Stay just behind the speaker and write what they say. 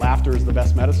laughter is the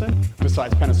best medicine,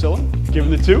 besides penicillin.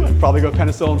 Given the two, I'd probably go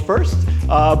penicillin first.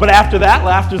 But after that,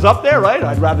 laughter's up there, right?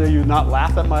 I'd rather you not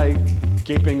laugh at my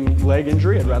gaping leg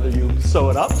injury. I'd rather you sew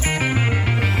it up.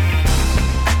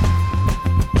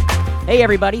 Hey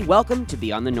everybody, welcome to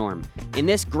Beyond the Norm. In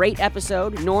this great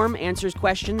episode, Norm answers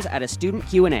questions at a student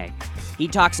Q&A. He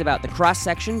talks about the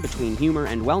cross-section between humor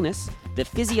and wellness, the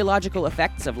physiological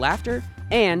effects of laughter,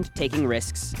 and taking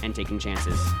risks and taking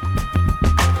chances.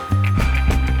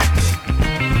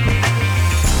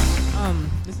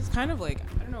 This is kind of like,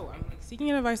 I don't know, I'm like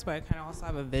seeking advice, but I kind of also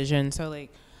have a vision. So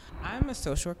like, I'm a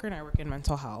social worker and I work in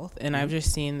mental health, and I've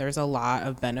just seen there's a lot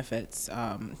of benefits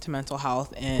to mental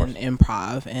health in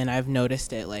improv, and I've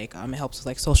noticed it like it helps with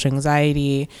like social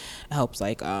anxiety, it helps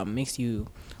like makes you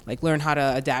like learn how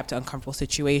to adapt to uncomfortable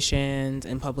situations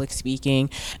and public speaking.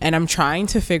 And I'm trying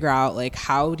to figure out like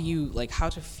how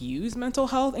to fuse mental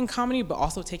health and comedy, but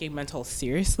also taking mental health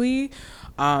seriously.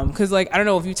 Cause like, I don't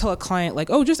know if you tell a client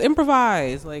like, oh, just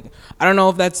improvise. Like, I don't know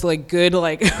if that's like good,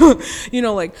 like,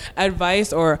 like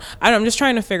advice, or I'm just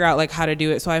trying to figure out like how to do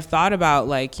it. So I've thought about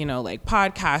like, like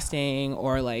podcasting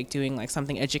or like doing like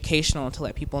something educational to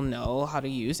let people know how to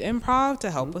use improv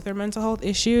to help with their mental health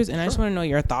issues. And I just want to know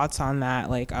your thoughts on that.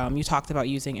 Like, you talked about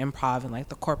using improv in like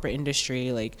the corporate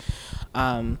industry, like,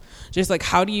 just like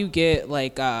how do you get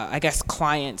like, I guess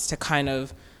clients to kind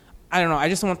of, I don't know, I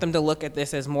just want them to look at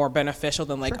this as more beneficial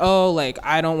than like, oh, like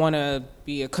I don't want to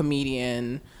be a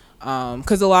comedian.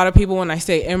 Because a lot of people, when I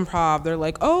say improv, they're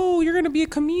like, oh, you're going to be a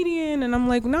comedian. And I'm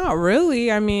like, not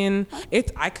really. I mean,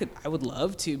 I would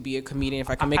love to be a comedian if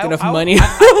I can make enough money.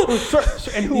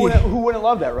 And who wouldn't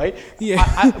love that, right?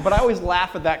 Yeah. But I always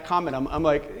laugh at that comment. I'm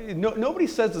like, nobody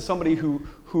says to somebody who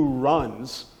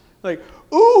runs, like,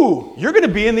 ooh, you're going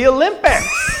to be in the Olympics.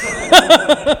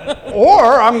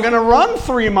 Or I'm going to run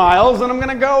 3 miles and I'm going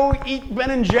to go eat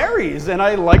Ben & Jerry's. And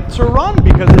I like to run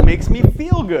because it makes me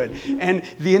feel good. And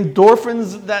the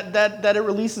endorphins that it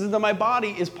releases into my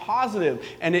body is positive.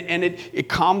 And it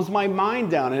calms my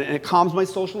mind down, and it calms my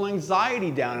social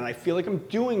anxiety down. And I feel like I'm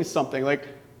doing something. Like,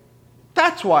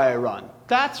 that's why I run.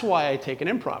 That's why I take an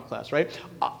improv class, right?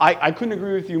 I couldn't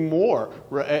agree with you more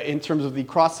in terms of the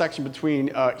cross-section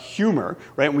between humor,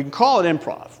 right? And we can call it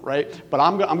improv, right? But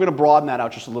I'm going to broaden that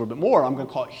out just a little bit more. I'm going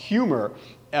to call it humor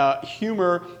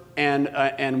and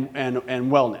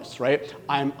wellness, right?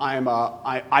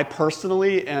 I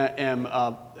personally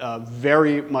am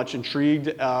very much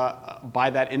intrigued by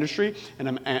that industry,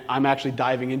 and I'm actually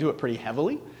diving into it pretty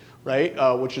heavily. Right,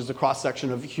 which is the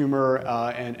cross-section of humor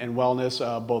and wellness,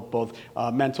 both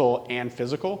mental and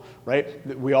physical, right?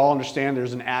 We all understand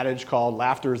there's an adage called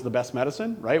laughter is the best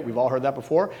medicine, right? We've all heard that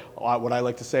before. What I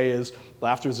like to say is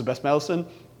laughter is the best medicine,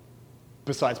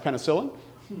 besides penicillin.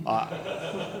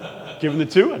 Given the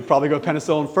two, I'd probably go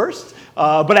penicillin first.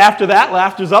 But after that,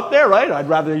 laughter's up there, right? I'd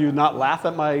rather you not laugh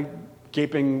at my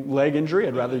gaping leg injury.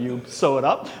 I'd rather you sew it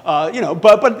up,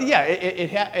 but yeah,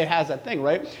 it has that thing,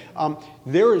 right?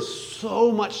 There is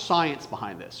so much science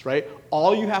behind this, right?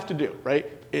 All you have to do, right,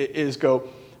 is go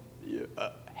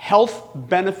health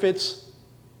benefits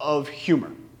of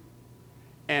humor,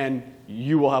 and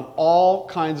you will have all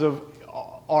kinds of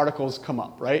articles come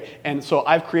up, right? And so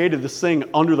I've created this thing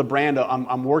under the brand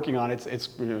I'm working on. It's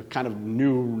kind of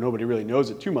new. Nobody really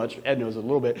knows it too much. Ed knows it a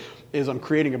little bit. Is I'm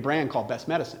creating a brand called Best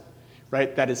Medicine,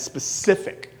 right? That is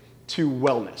specific to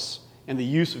wellness and the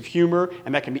use of humor,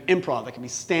 and that can be improv, that can be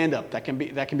stand-up, that can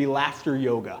be laughter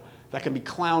yoga, that can be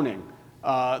clowning,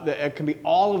 it can be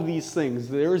all of these things.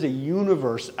 There is a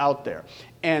universe out there,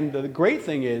 and the great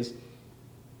thing is,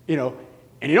 and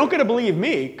you don't get to believe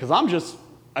me because I'm just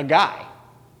a guy.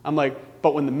 I'm like,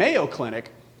 but when the Mayo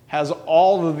Clinic has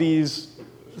all of these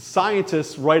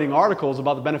scientists writing articles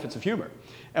about the benefits of humor,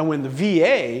 and when the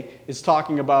VA is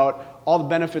talking about all the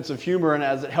benefits of humor and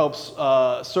as it helps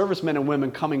servicemen and women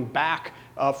coming back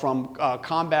from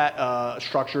combat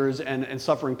structures and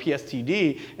suffering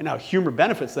PSTD, and how humor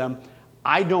benefits them,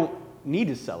 I don't need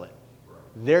to sell it.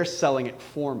 They're selling it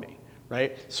for me,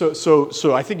 right?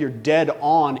 So I think you're dead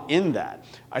on in that.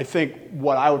 I think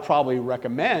what I would probably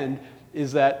recommend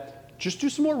is that just do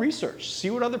some more research. See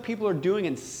what other people are doing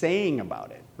and saying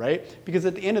about it, right? Because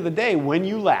at the end of the day, when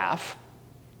you laugh,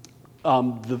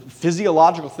 the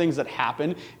physiological things that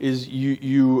happen is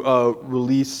you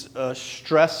release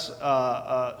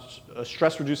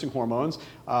stress-reducing hormones.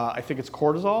 I think it's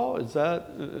cortisol. Is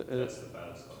that? That's the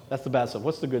bad stuff. That's the bad stuff.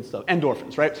 What's the good stuff?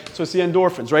 Endorphins, right? So it's the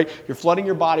endorphins, right? You're flooding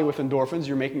your body with endorphins.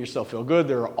 You're making yourself feel good.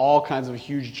 There are all kinds of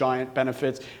huge, giant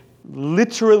benefits.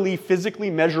 Literally,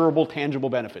 physically measurable, tangible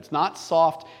benefits. Not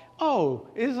soft, oh,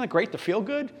 isn't it great to feel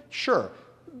good? Sure.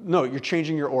 No, you're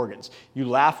changing your organs. You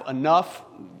laugh enough,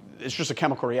 it's just a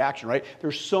chemical reaction, right?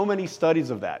 There's so many studies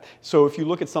of that. So if you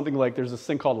look at something like, there's this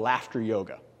thing called laughter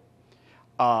yoga.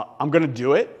 I'm going to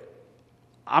do it.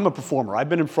 I'm a performer. I've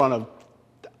been in front of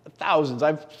thousands.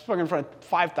 I've spoken in front of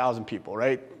 5,000 people,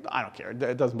 right? I don't care.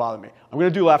 It doesn't bother me. I'm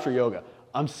going to do laughter yoga.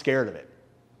 I'm scared of it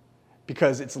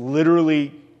because it's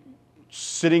literally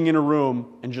sitting in a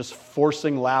room and just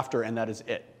forcing laughter, and that is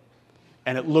it.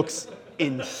 And it looks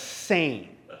insane.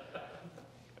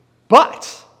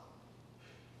 But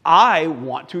I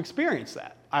want to experience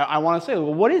that. I want to say,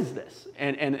 well, what is this?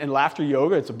 And laughter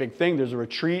yoga, it's a big thing. There's a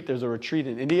retreat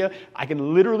in India. I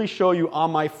can literally show you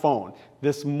on my phone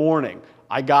this morning.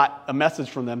 I got a message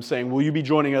from them saying, will you be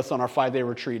joining us on our 5-day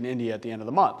retreat in India at the end of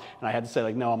the month? And I had to say,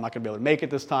 like, no, I'm not going to be able to make it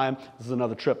this time. This is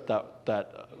another trip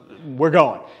that we're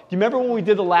going. Do you remember when we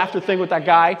did the laughter thing with that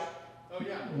guy? Oh,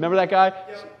 yeah. Remember that guy?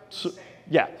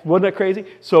 Yeah, wasn't that crazy?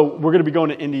 So we're going to be going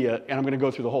to India, and I'm going to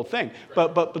go through the whole thing.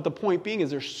 But the point being is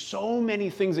there's so many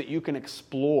things that you can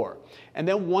explore. And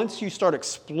then once you start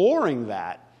exploring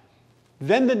that,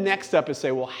 then the next step is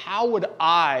say, well, how would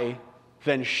I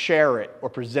then share it or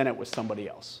present it with somebody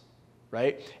else,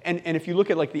 right? And if you look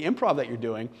at like the improv that you're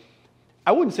doing,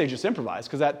 I wouldn't say just improvise,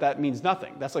 because that means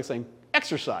nothing. That's like saying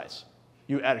exercise.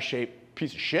 You out of shape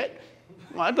piece of shit.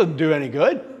 Well, that doesn't do any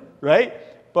good, right?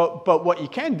 But what you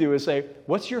can do is say,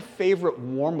 what's your favorite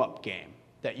warm-up game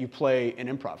that you play in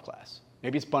improv class?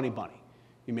 Maybe it's Bunny Bunny.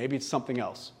 Maybe it's something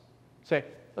else. Say,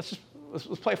 let's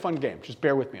play a fun game. Just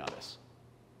bear with me on this.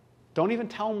 Don't even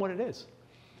tell them what it is,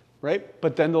 right?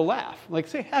 But then they'll laugh. Like,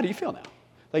 say, how do you feel now?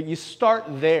 Like, you start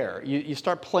there. You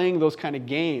start playing those kind of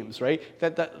games, right?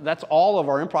 That's all of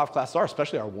our improv classes are,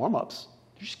 especially our warm-ups.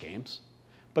 They're just games.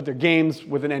 But they're games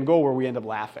with an end goal where we end up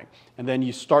laughing. And then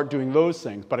you start doing those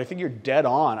things. But I think you're dead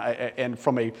on. And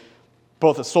from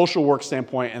both a social work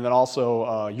standpoint and then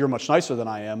also you're much nicer than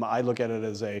I am, I look at it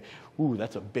as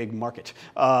that's a big market.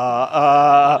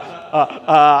 I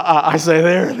say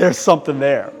there's something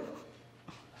there.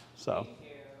 So,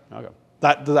 okay.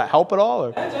 Does that help at all?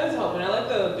 Or? That does help. And I like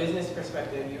the business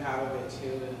perspective you have of it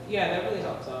too. And yeah, that really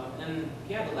helps out. And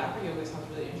yeah, the laughter yoga sounds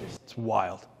really interesting. It's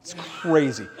wild. It's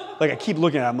crazy. Like, I keep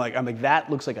looking at it, I'm like,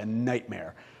 that looks like a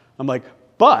nightmare. I'm like,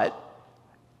 but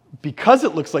because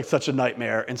it looks like such a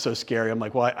nightmare and so scary, I'm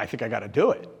like, well, I think I got to do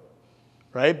it,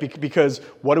 right? Because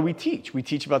what do we teach? We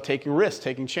teach about taking risks,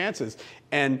 taking chances.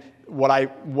 And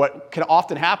what can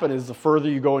often happen is the further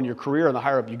you go in your career and the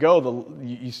higher up you go,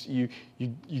 you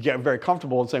get very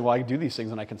comfortable in saying, well, I can do these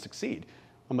things and I can succeed.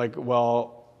 I'm like,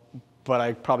 well, but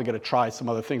I probably got to try some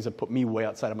other things that put me way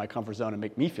outside of my comfort zone and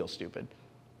make me feel stupid.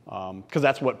 Because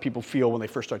that's what people feel when they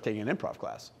first start taking an improv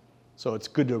class. So it's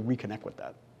good to reconnect with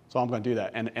that. So I'm going to do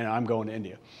that, and I'm going to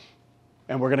India.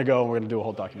 And we're going to go and we're going to do a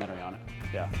whole documentary on it.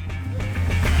 Yeah.